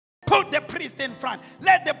Put the priest in front.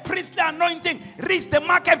 Let the priestly anointing reach the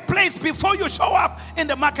marketplace before you show up in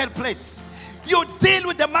the marketplace. You deal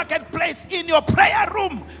with the marketplace in your prayer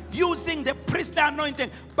room using the priestly anointing.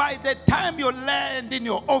 By the time you land in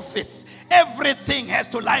your office, everything has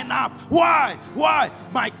to line up. Why? Why?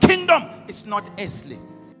 My kingdom is not earthly.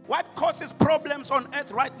 What causes problems on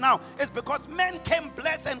earth right now is because men came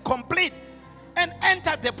blessed and complete and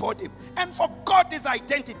entered the body and forgot his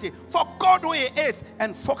identity, forgot who he is,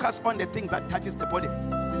 and focus on the things that touches the body.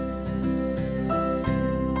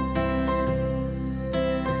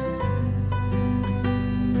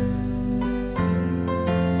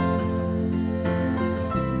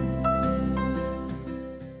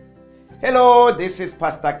 Hello, this is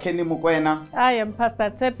Pastor Kenny Mukwena. I am Pastor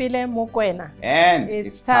Tsepile Mukwena. And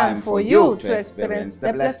it's time for you to experience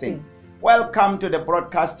the blessing. Welcome to the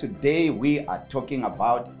broadcast. Today we are talking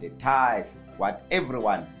about the tithe, what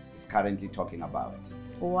everyone is currently talking about.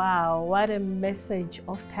 Wow, what a message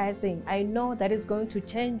of tithing. I know that is going to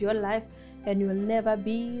change your life and you'll never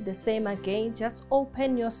be the same again. Just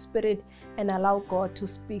open your spirit and allow God to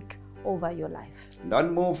speak over your life.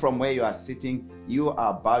 Don't move from where you are sitting. You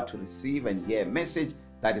are about to receive and hear a message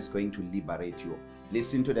that is going to liberate you.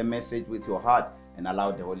 Listen to the message with your heart and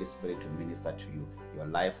allow the Holy Spirit to minister to you. Your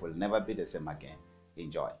life will never be the same again.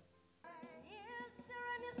 Enjoy. Is there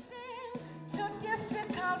anything too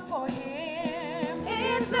difficult for him?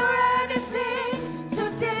 Is there anything too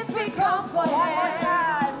difficult for him? One more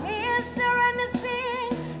time. Is there anything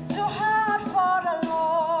too hard for the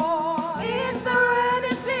Lord? Is there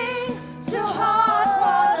anything too hard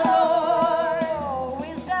for the Lord? Oh,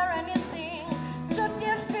 is there anything too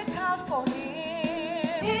difficult for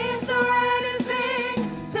him? Is there anything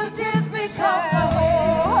too difficult for him?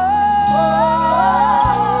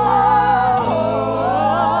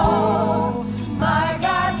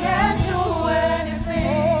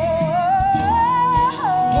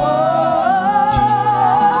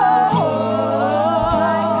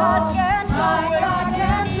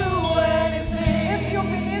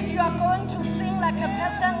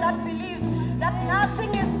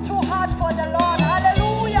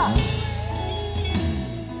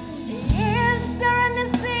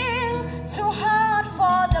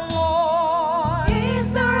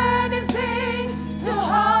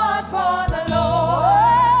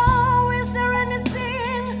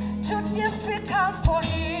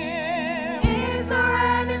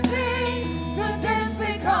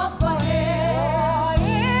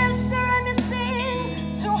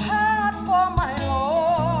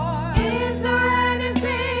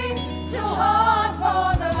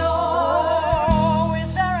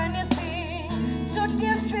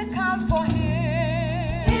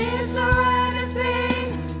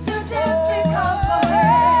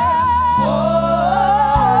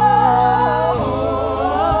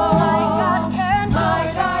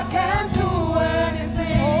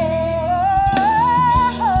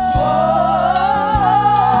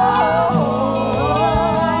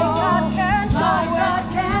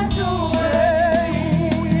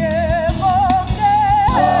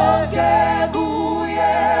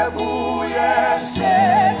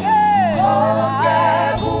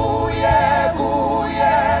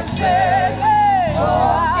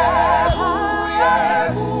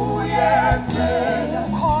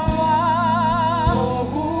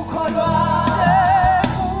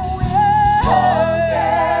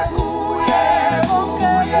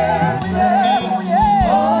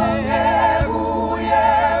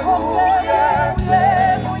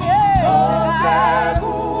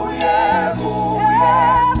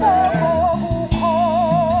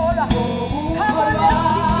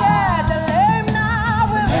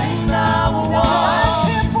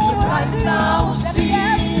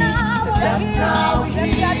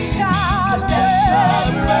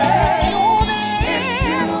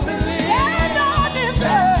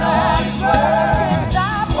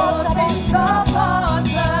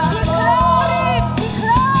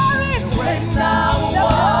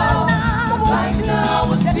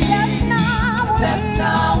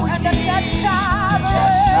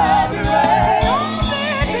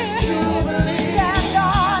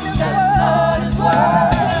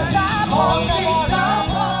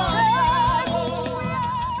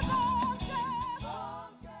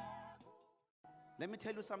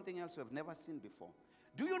 Something else you have never seen before.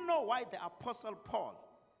 Do you know why the Apostle Paul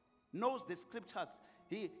knows the scriptures?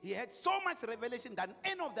 He had so much revelation than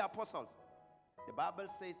any of the apostles. The Bible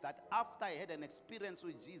says that after he had an experience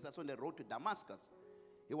with Jesus on the road to Damascus,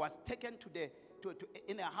 he was taken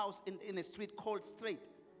in a house in a street called Straight.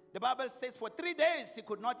 The Bible says for 3 days he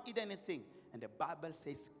could not eat anything. And the Bible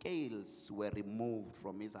says scales were removed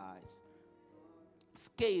from his eyes.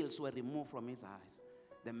 scales were removed from his eyes,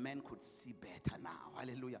 the man could see better now.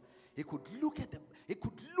 Hallelujah. He could look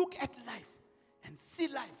at life and see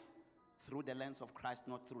life through the lens of Christ,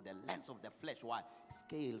 not through the lens of the flesh. Why?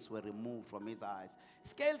 Scales were removed from his eyes.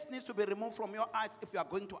 Scales needs to be removed from your eyes if you are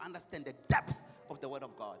going to understand the depth of the word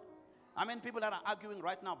of God. I mean, people that are arguing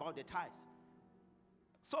right now about the tithe.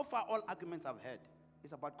 So far, all arguments I've heard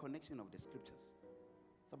is about connection of the scriptures.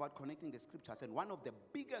 It's about connecting the scriptures. And one of the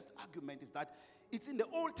biggest arguments is that it's in the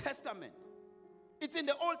Old Testament. It's in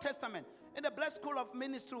the Old Testament. In the Blessed School of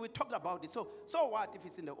Ministry, we talked about it. So what if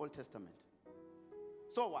it's in the Old Testament?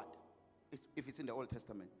 So what if it's in the Old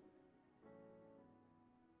Testament?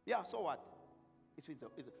 Yeah, so what?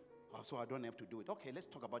 So I don't have to do it. Okay, let's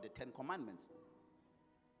talk about the 10 Commandments.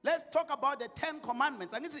 Let's talk about the 10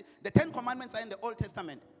 Commandments. And you see, the 10 Commandments are in the Old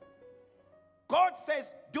Testament. God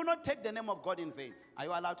says, do not take the name of God in vain. Are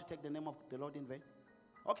you allowed to take the name of the Lord in vain?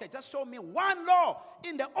 Okay, just show me one law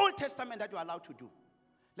in the Old Testament that you're allowed to do.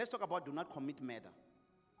 Let's talk about do not commit murder.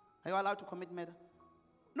 Are you allowed to commit murder?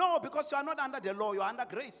 No, because you are not under the law, you are under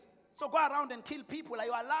grace. So go around and kill people. Are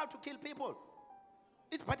you allowed to kill people?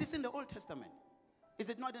 But it's in the Old Testament. Is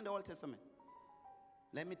it not in the Old Testament?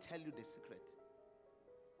 Let me tell you the secret.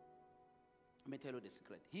 Let me tell you the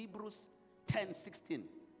secret. Hebrews 10:16.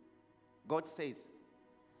 God says,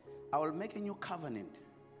 I will make a new covenant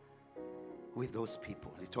with those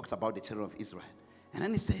people. He talks about the children of Israel. And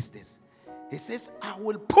then he says this. He says, I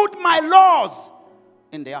will put my laws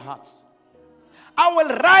in their hearts. I will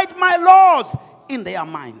write my laws in their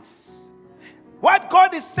minds. What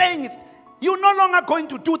God is saying is, you're no longer going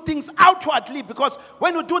to do things outwardly, because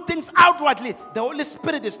when you do things outwardly, the Holy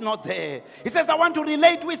Spirit is not there. He says, I want to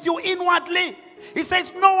relate with you inwardly. He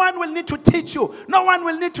says, no one will need to teach you. No one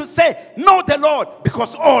will need to say, know the Lord,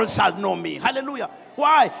 because all shall know me. Hallelujah.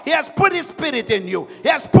 Why? He has put his spirit in you. He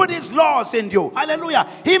has put his laws in you. Hallelujah.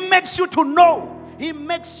 He makes you to know. He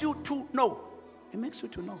makes you to know. He makes you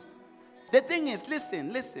to know. The thing is,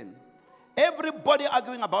 listen. Everybody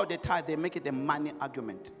arguing about the tithe, they make it a money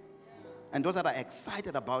argument. And those that are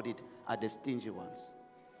excited about it are the stingy ones.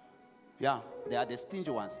 Yeah, they are the stingy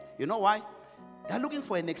ones. You know why? They are looking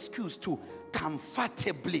for an excuse to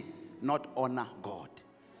comfortably not honor God.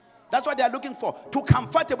 That's what they are looking for, to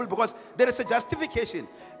comfortably, because there is a justification.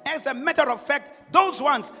 As a matter of fact, those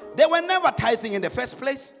ones, they were never tithing in the first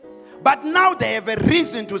place. But now they have a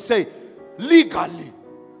reason to say, legally,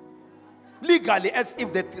 as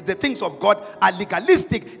if the things of God are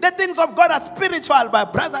legalistic. The things of God are spiritual, my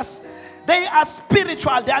brothers. They are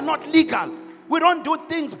spiritual, they are not legal. We don't do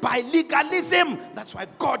things by legalism. That's why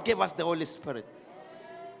God gave us the Holy Spirit.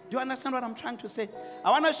 Do you understand what I'm trying to say?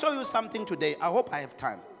 I want to show you something today. I hope I have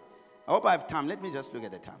time. Let me just look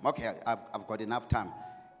at the time. Okay, I've got enough time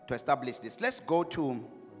to establish this. Let's go to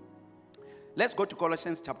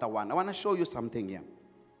Colossians chapter 1. I want to show you something here.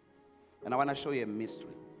 And I want to show you a mystery.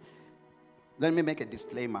 Let me make a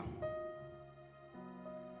disclaimer.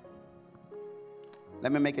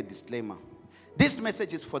 This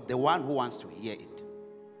message is for the one who wants to hear it.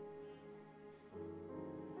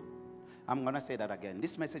 I'm going to say that again.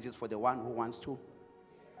 This message is for the one who wants to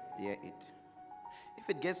hear it. If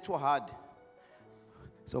it gets too hard,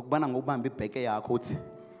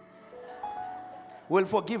 we'll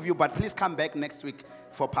forgive you, but please come back next week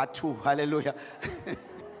for part 2. Hallelujah.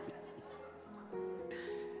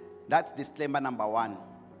 That's disclaimer number 1.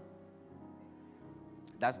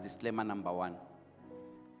 That's disclaimer number 1. Do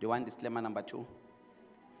you want disclaimer number 2?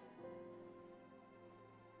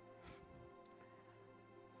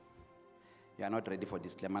 You are not ready for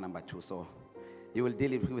disclaimer number 2, so you will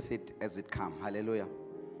deal with it as it comes. Hallelujah.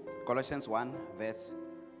 Colossians 1, verse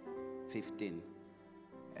 15.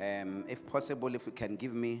 If possible, if you can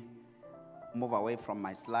move away from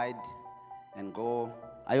my slide and go.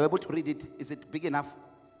 Are you able to read it? Is it big enough?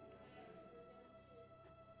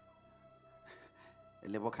 A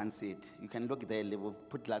level can see it. You can look there, level,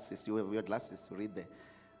 put glasses. You have your glasses to read there.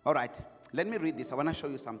 All right. Let me read this. I want to show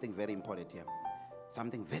you something very important here.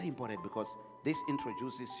 Something very important, because this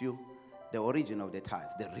introduces you the origin of the tithe,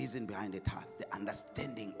 the reason behind the tithe, the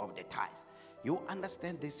understanding of the tithe. You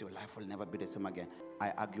understand this, your life will never be the same again.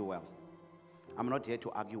 I argue well. I'm not here to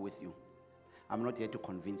argue with you. I'm not here to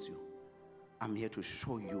convince you. I'm here to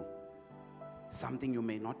show you something you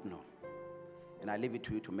may not know. And I leave it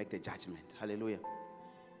to you to make the judgment. Hallelujah.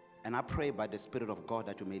 And I pray by the Spirit of God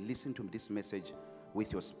that you may listen to this message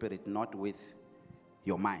with your spirit, not with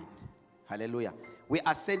your mind. Hallelujah. We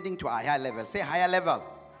are ascending to a higher level. Say higher level.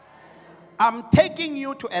 I'm taking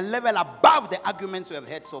you to a level above the arguments you have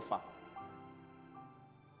heard so far.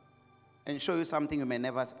 And show you something you may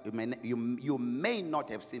not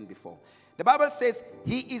have seen before. The Bible says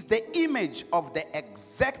he is the image of the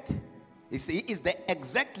exact, he is the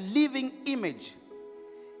exact living image,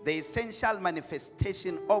 the essential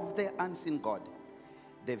manifestation of the unseen God,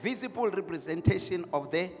 the visible representation of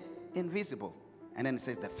the invisible. And then it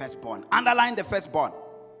says the firstborn. Underline the firstborn.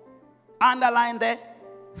 Underline the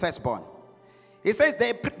firstborn. He says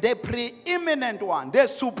the preeminent one, the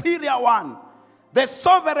superior one, the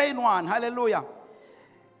sovereign one. Hallelujah.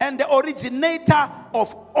 And the originator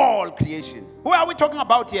of all creation. Who are we talking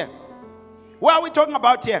about here? Who are we talking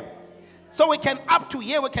about here? So we can, up to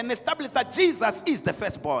here, we can establish that Jesus is the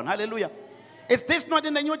firstborn. Hallelujah. Is this not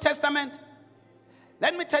in the New Testament?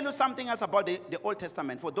 Let me tell you something else about the Old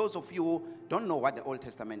Testament. For those of you who don't know what the Old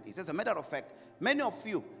Testament is. As a matter of fact, many of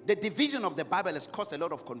you, the division of the Bible has caused a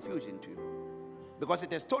lot of confusion to you. Because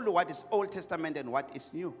it has told you what is Old Testament and what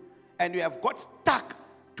is new. And you have got stuck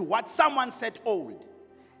to what someone said old.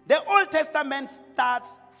 The Old Testament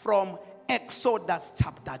starts from Exodus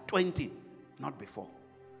chapter 20, not before.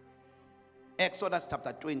 Exodus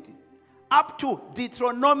chapter 20, up to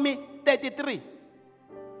Deuteronomy 33.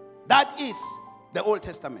 That is the Old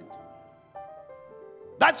Testament.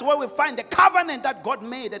 That's where we find the covenant that God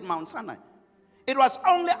made at Mount Sinai. It was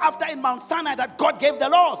only after in Mount Sinai that God gave the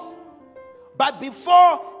laws. But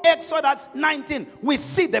before Exodus 19, we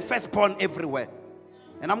see the firstborn everywhere.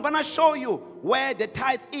 And I'm going to show you where the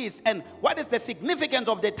tithe is and what is the significance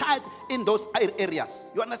of the tithe in those areas.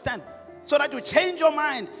 You understand? So that you change your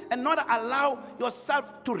mind and not allow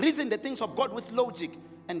yourself to reason the things of God with logic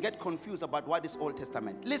and get confused about what is Old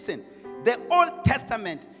Testament. Listen, the Old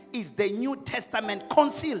Testament is the New Testament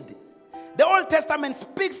concealed. The Old Testament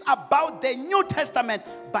speaks about the New Testament,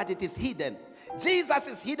 but it is hidden. Jesus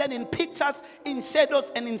is hidden in pictures, in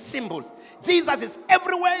shadows, and in symbols. Jesus is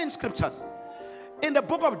everywhere in scriptures. In the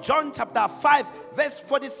book of John chapter 5 verse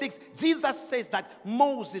 46, Jesus says that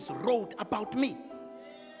Moses wrote about me.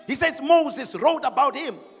 He says Moses wrote about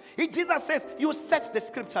him. Jesus says you search the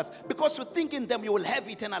scriptures because you think in them you will have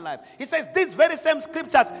eternal life. He says these very same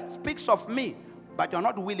scriptures speaks of me, but you're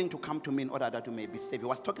not willing to come to me in order that you may be saved. He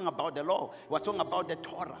was talking about the law. He was talking about the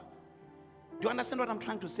Torah. Do you understand what I'm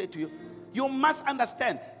trying to say to you? You must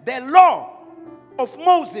understand the law of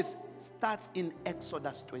Moses starts in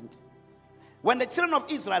Exodus 20. When the children of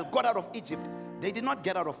Israel got out of Egypt, they did not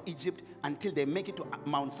get out of Egypt until they make it to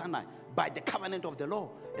Mount Sinai by the covenant of the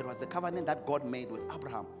law. It was the covenant that God made with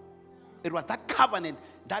Abraham. It was that covenant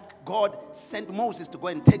that God sent Moses to go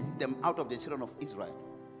and take them out of the children of Israel.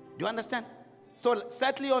 Do you understand? So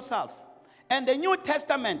settle yourself. And the New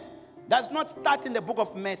Testament does not start in the book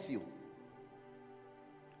of Matthew.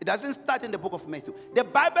 It doesn't start in the book of Matthew. The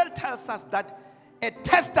Bible tells us that a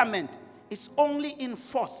testament is only in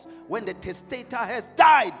force when the testator has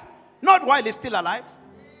died, not while he's still alive.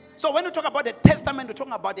 So when we talk about the testament, we're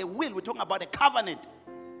talking about a will, we're talking about a covenant.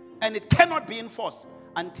 And it cannot be enforced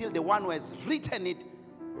until the one who has written it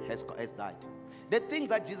has died. The things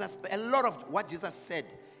that Jesus, a lot of what Jesus said,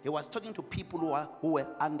 he was talking to people who were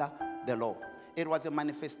under the law. It was a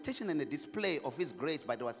manifestation and a display of his grace,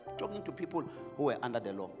 but he was talking to people who were under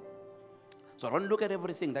the law. So don't look at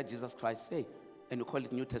everything that Jesus Christ said and you call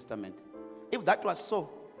it New Testament. If that was so,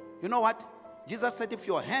 you know what? Jesus said if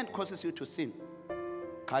your hand causes you to sin,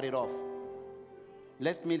 cut it off.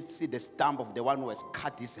 Let me see the stamp of the one who has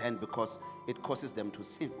cut his hand because it causes them to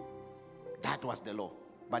sin. That was the law.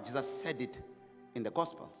 But Jesus said it in the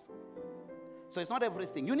Gospels. So it's not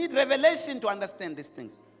everything. You need revelation to understand these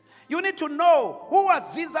things. You need to know who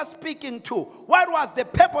was Jesus speaking to. What was the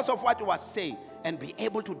purpose of what he was saying? And be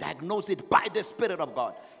able to diagnose it by the Spirit of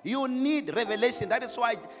God. You need revelation. That is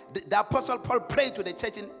why the Apostle Paul prayed to the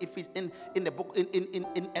church in the book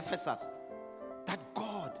in Ephesus, that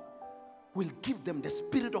God will give them the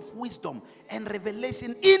spirit of wisdom and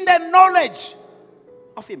revelation in the knowledge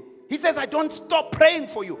of him. He says, I don't stop praying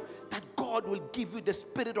for you, that God will give you the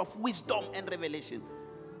spirit of wisdom and revelation.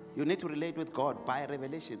 You need to relate with God by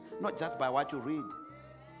revelation, not just by what you read.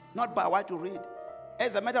 Not by what you read.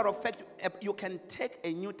 As a matter of fact, you can take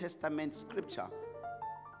a New Testament scripture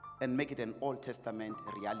and make it an Old Testament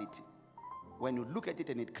reality. When you look at it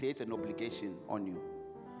and it creates an obligation on you.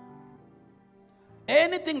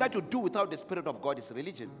 Anything that you do without the Spirit of God is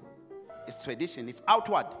religion. It's tradition. It's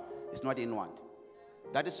outward. It's not inward.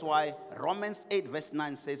 That is why Romans 8 verse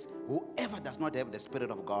 9 says, whoever does not have the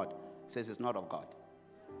Spirit of God says it's not of God.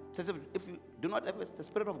 It says if you do not have the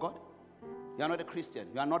Spirit of God, you are not a Christian.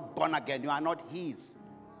 You are not born again. You are not his.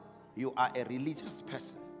 You are a religious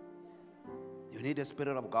person. You need the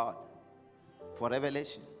Spirit of God for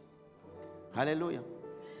revelation. Hallelujah.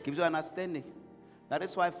 Gives you understanding. That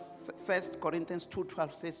is why 1 Corinthians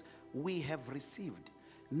 2:12 says, we have received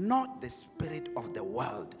not the spirit of the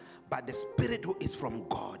world, but the Spirit who is from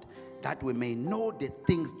God, that we may know the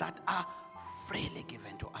things that are freely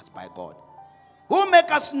given to us by God. Who make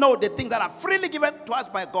us know the things that are freely given to us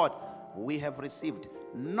by God? We have received,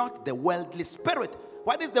 not the worldly spirit.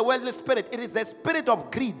 What is the worldly spirit? It is the spirit of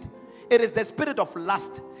greed. It is the spirit of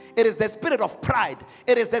lust. It is the spirit of pride.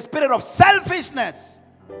 It is the spirit of selfishness.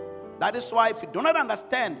 That is why if you do not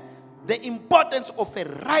understand the importance of a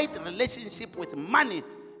right relationship with money,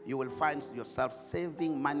 you will find yourself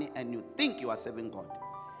saving money and you think you are saving God.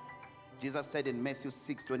 Jesus said in Matthew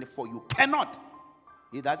 6:24, you cannot.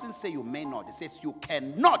 He doesn't say you may not. He says you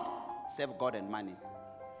cannot save God and money.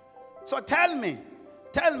 So tell me,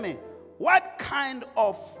 what kind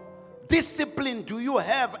of discipline do you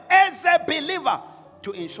have as a believer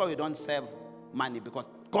to ensure you don't save money? Because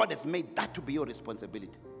God has made that to be your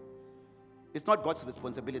responsibility. It's not God's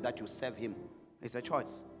responsibility that you save him. It's a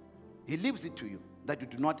choice. He leaves it to you that you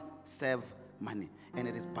do not save money. And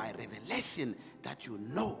it is by revelation that you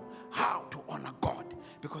know how to honor God.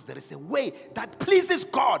 Because there is a way that pleases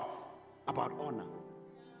God about honor.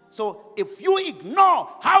 So if you ignore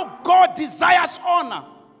how God desires honor,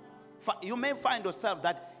 you may find yourself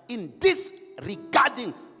that in this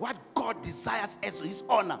regarding what God desires as his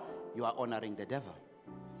honor, you are honoring the devil.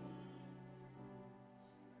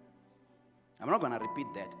 I'm not going to repeat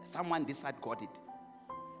that. Someone this side got it.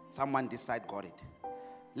 Someone this side got it.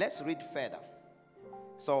 Let's read further.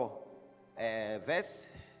 So, verse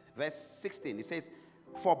 16, it says,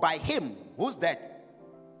 for by him, who's that?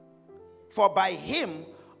 For by him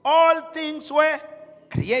all things were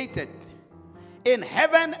created, in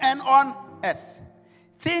heaven and on earth,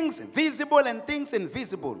 things visible and things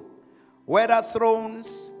invisible, whether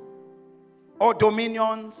thrones or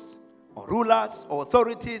dominions or rulers or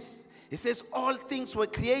authorities. It says all things were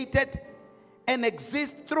created and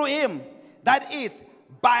exist through him. That is,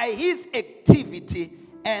 by his activity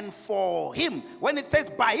and for him. When it says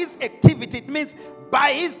by his activity, it means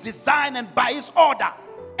by his design and by his order.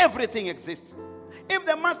 Everything exists. If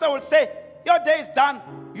the master will say, your day is done,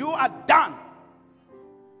 you are done.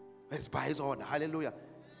 It's by his order. Hallelujah.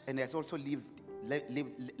 And he has also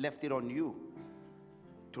left it on you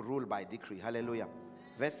to rule by decree. Hallelujah.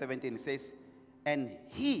 Verse 17 says, and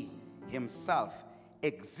he himself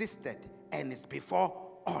existed and is before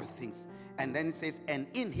all things. And then it says, and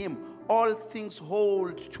in him all things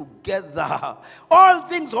hold together. All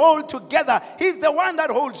things hold together. He's the one that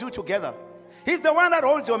holds you together. He's the one that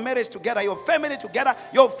holds your marriage together, your family together,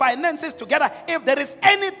 your finances together. If there is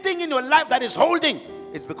anything in your life that is holding,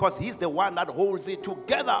 it's because he's the one that holds it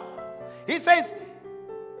together. He says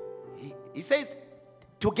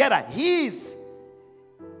together,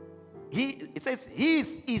 it says he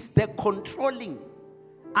is the controlling.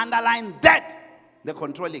 Underline that, the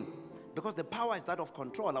controlling. Because the power is that of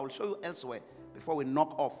control. I will show you elsewhere before we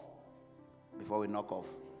knock off.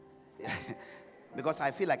 Because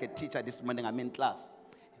I feel like a teacher this morning. I'm in class.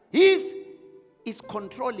 He is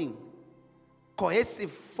controlling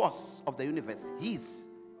cohesive force of the universe. He's.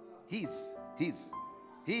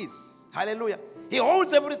 Hallelujah. He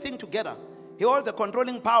holds everything together. He holds the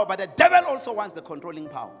controlling power, but the devil also wants the controlling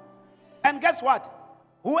power. And guess what?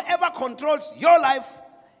 Whoever controls your life,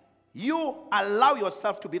 you allow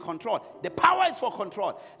yourself to be controlled. The power is for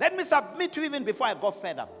control. Let me submit to you even before I go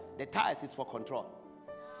further. The tithe is for control.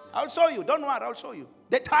 I'll show you. Don't worry, I'll show you.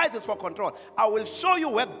 The tithe is for control. I will show you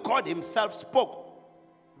where God himself spoke.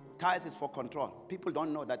 Tithe is for control. People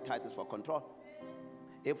don't know that tithe is for control.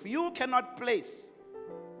 If you cannot place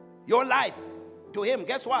your life to him,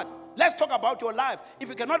 guess what? Let's talk about your life. If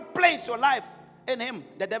you cannot place your life in him,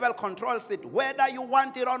 the devil controls it, whether you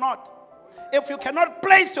want it or not. If you cannot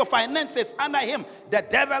place your finances under him, the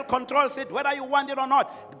devil controls it, whether you want it or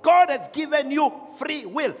not. God has given you free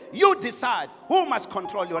will. You decide who must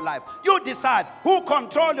control your life. You decide who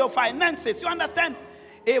control your finances. You understand?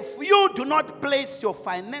 If you do not place your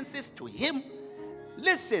finances to him,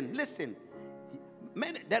 listen.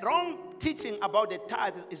 The wrong teaching about the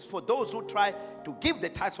tithe is for those who try to give the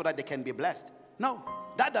tithe so that they can be blessed. No,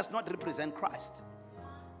 that does not represent Christ.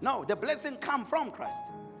 No, the blessing comes from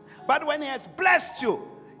Christ. But when he has blessed you,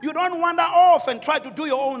 you don't wander off and try to do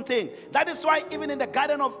your own thing. That is why even in the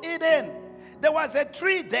Garden of Eden, there was a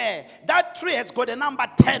tree there. That tree has got a number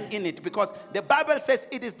 10 in it because the Bible says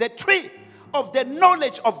it is the tree of the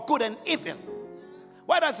knowledge of good and evil.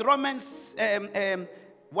 What does Romans 3?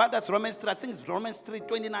 I think it's Romans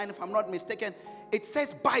 3:29, if I'm not mistaken. It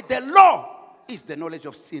says, by the law is the knowledge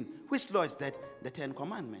of sin. Which law is that? The 10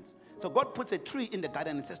 Commandments. So God puts a tree in the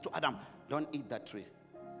garden and says to Adam, don't eat that tree.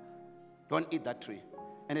 Don't eat that tree.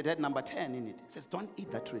 And it had number 10 in it. It says, don't eat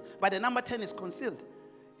that tree. But the number 10 is concealed.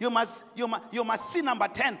 You must see number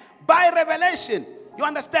 10 by revelation. You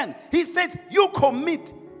understand? He says, you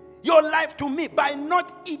commit your life to me by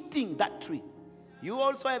not eating that tree. You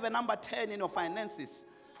also have a number 10 in your finances.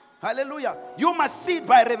 Hallelujah. You must see it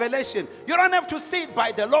by revelation. You don't have to see it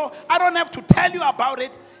by the law. I don't have to tell you about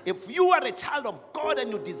it. If you are a child of God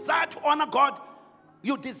and you desire to honor God,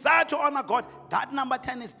 that number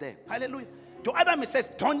 10 is there. Hallelujah. To Adam, he says,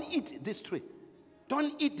 don't eat this tree.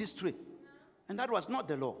 Don't eat this tree. And that was not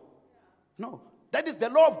the law. No. That is the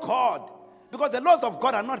law of God. Because the laws of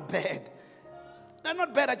God are not bad. They're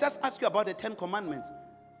not bad. I just ask you about the 10 commandments.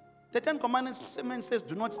 The 10 commandments says,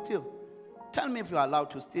 do not steal. Tell me if you are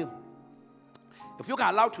allowed to steal. If you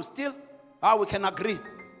are allowed to steal, we can agree.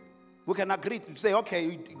 We can agree to say,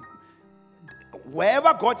 okay,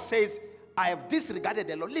 wherever God says, I have disregarded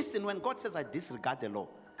the law. Listen, when God says I disregard the law,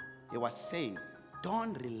 he was saying,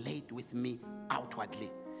 don't relate with me outwardly.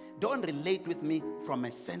 Don't relate with me from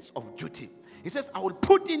a sense of duty. He says, I will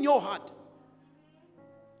put in your heart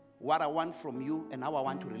what I want from you and how I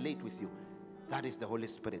want to relate with you. That is the Holy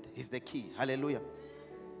Spirit. He's the key. Hallelujah.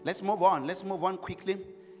 Let's move on. Let's move on quickly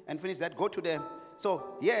and finish that. Go to the,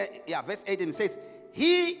 verse 18. It says,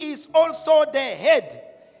 he is also the head,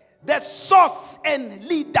 the source and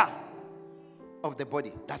leader of the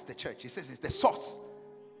body. That's the church. He says it's the source.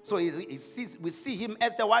 So we see him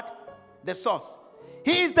as the what? The source.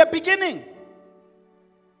 He is the beginning.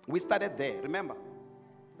 We started there. Remember,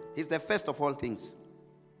 he's the first of all things.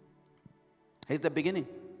 He's the beginning.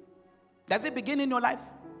 Does he begin in your life?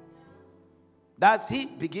 Does he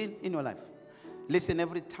begin in your life? Listen,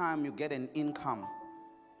 every time you get an income,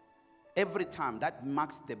 every time, that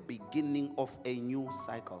marks the beginning of a new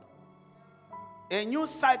cycle. A new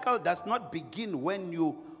cycle does not begin when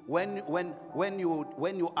you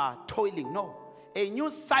are toiling. No. A new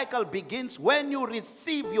cycle begins when you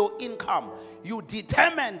receive your income. You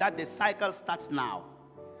determine that the cycle starts now.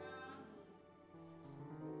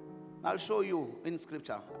 I'll show you in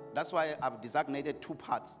scripture. That's why I've designated 2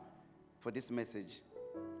 parts for this message.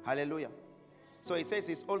 Hallelujah. So it says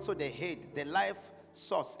he's also the head, the life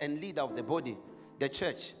source and leader of the body, the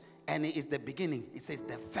church. And he is the beginning. It says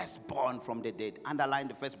the firstborn from the dead. Underline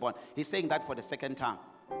the firstborn. He's saying that for the second time.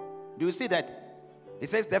 Do you see that? He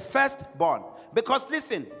says the firstborn. Because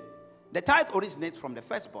listen, the tithe originates from the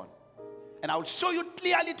firstborn. And I will show you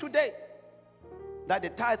clearly today that the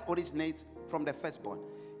tithe originates from the firstborn.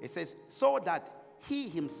 It says, so that he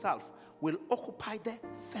himself will occupy the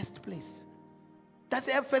first place. Does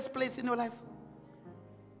he have first place in your life?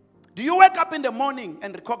 Do you wake up in the morning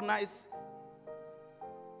and recognize?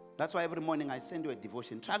 That's why every morning I send you a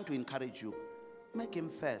devotion, trying to encourage you. Make him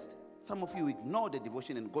first. Some of you ignore the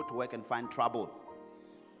devotion and go to work and find trouble.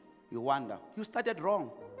 You wonder, you started wrong.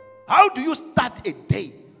 How do you start a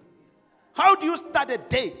day? How do you start a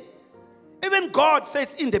day? Even God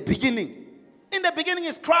says in the beginning. In the beginning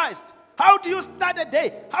is Christ. How do you start a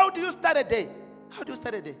day? How do you start a day? How do you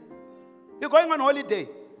start a day? You're going on holiday.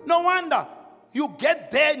 No wonder. You get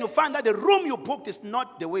there and you find that the room you booked is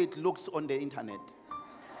not the way it looks on the internet.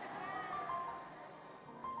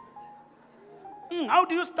 How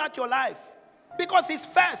do you start your life? Because he's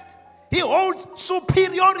first. He holds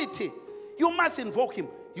superiority. You must invoke him.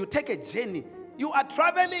 You take a journey. You are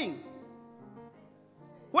traveling.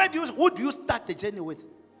 Who do you start the journey with?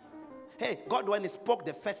 Hey, God, when he spoke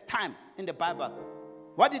the first time in the Bible,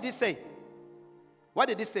 what did he say? What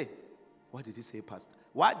did he say? What did he say, Pastor?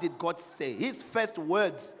 What did God say? His first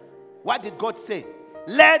words. What did God say?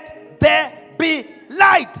 Let there be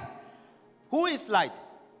light. Who is light?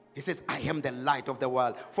 He says, I am the light of the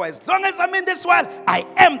world. For as long as I'm in this world, I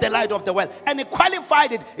am the light of the world. And he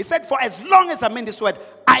qualified it. He said, for as long as I'm in this world,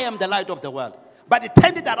 I am the light of the world. But he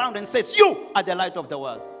turned it around and says, you are the light of the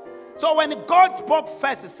world. So when God spoke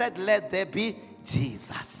first, he said, let there be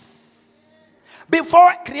Jesus.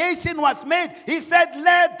 Before creation was made, he said,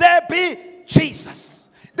 let there be Jesus.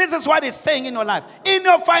 This is what he's saying in your life. In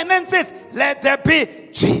your finances, let there be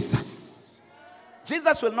Jesus.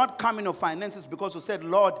 Jesus will not come in your finances because you said,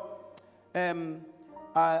 Lord,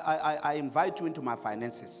 I invite you into my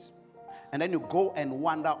finances. And then you go and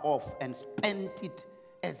wander off and spend it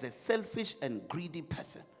as a selfish and greedy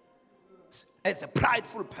person. As a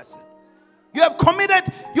prideful person. You have committed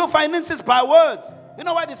your finances by words. You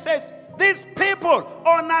know what it says? These people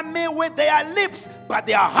honor me with their lips, but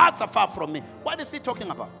their hearts are far from me. What is he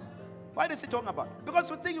talking about? What is he talking about?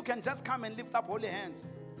 Because you think you can just come and lift up holy hands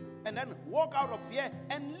and then walk out of here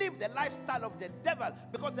and live the lifestyle of the devil.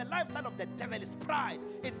 Because the lifestyle of the devil is pride,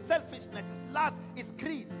 it's selfishness, it's lust, it's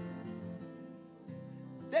greed.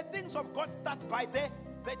 The things of God starts by the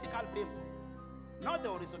vertical beam, not the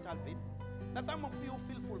horizontal beam. Now some of you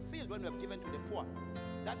feel fulfilled when you have given to the poor.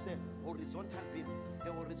 That's the horizontal beam.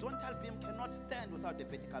 The horizontal beam cannot stand without the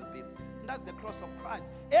vertical beam. And that's the cross of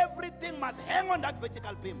Christ. Everything must hang on that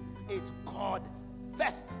vertical beam. It's God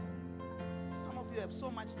first. Some of you have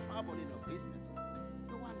so much trouble in your businesses.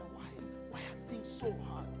 You wonder why are things so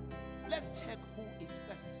hard? Let's check who is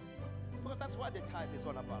first. Because that's what the tithe is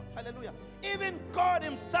all about. Hallelujah. Even God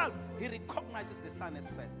himself, he recognizes the Son as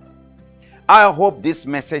first. I hope this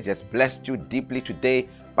message has blessed you deeply today.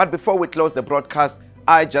 But before we close the broadcast,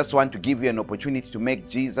 I just want to give you an opportunity to make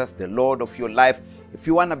Jesus the Lord of your life. If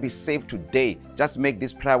you want to be saved today, just make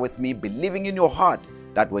this prayer with me, believing in your heart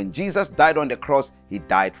that when Jesus died on the cross, he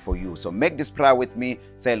died for you. So make this prayer with me.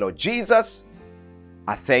 Say, Lord Jesus,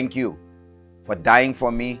 I thank you for dying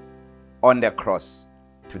for me on the cross.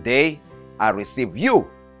 Today, I receive you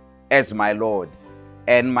as my Lord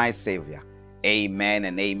and my Savior. Amen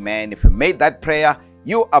and amen. If you made that prayer,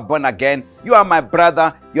 you are born again. You are my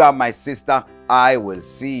brother. You are my sister. I will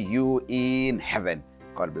see you in heaven.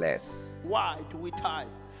 God bless. Why do we tithe?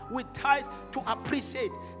 We tithe to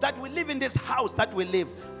appreciate that we live in this house that we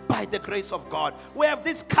live by the grace of God. We have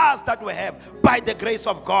these cars that we have by the grace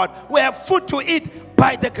of God. We have food to eat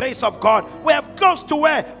by the grace of God. We have clothes to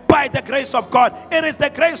wear by the grace of God. It is the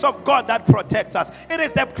grace of God that protects us. It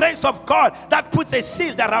is the grace of God that puts a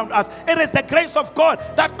shield around us. It is the grace of God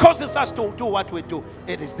that causes us to do what we do.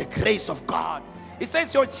 It is the grace of God. He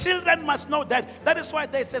says your children must know that. That is why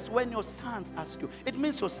they says when your sons ask you, it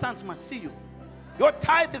means your sons must see you. Your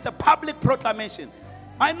tithe is a public proclamation.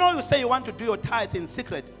 I know you say you want to do your tithe in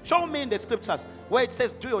secret. Show me in the scriptures where it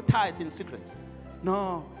says do your tithe in secret.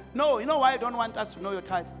 No. You know why I don't want us to know your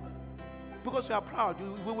tithe? Because we are proud.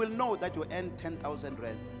 We will know that you earn 10,000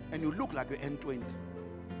 rand and you look like you earn 20.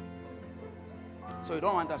 So you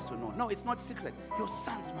don't want us to know. No, it's not secret. Your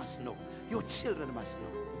sons must know. Your children must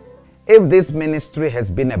know. If this ministry has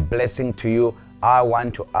been a blessing to you, I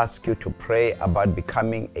want to ask you to pray about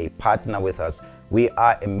becoming a partner with us. We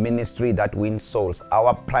are a ministry that wins souls.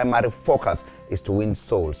 Our primary focus is to win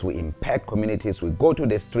souls. We impact communities. We go to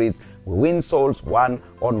the streets. We win souls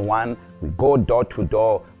one-on-one. We go door to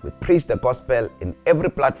door. We preach the gospel in every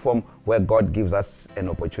platform where God gives us an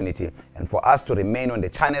opportunity. And for us to remain on the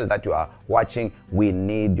channel that you are watching, we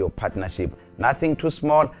need your partnership. Nothing too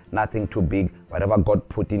small, nothing too big. Whatever God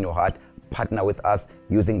put in your heart, partner with us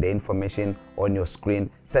using the information on your screen.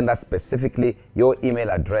 Send us specifically your email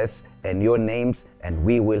address and your names, and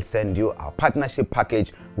we will send you our partnership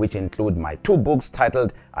package, which include my 2 books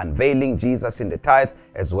titled Unveiling Jesus in the Tithe,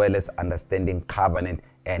 as well as Understanding Covenant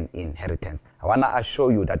and Inheritance. I want to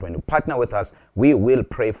assure you that when you partner with us, we will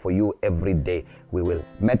pray for you every day. We will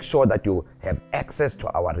make sure that you have access to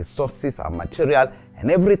our resources, our material, and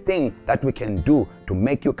everything that we can do to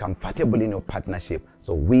make you comfortable in your partnership.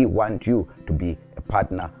 So we want you to be a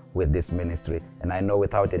partner with this ministry. And I know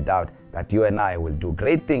without a doubt that you and I will do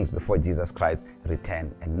great things before Jesus Christ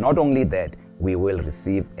returns. And not only that, we will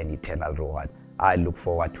receive an eternal reward. I look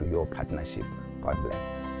forward to your partnership. God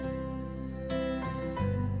bless.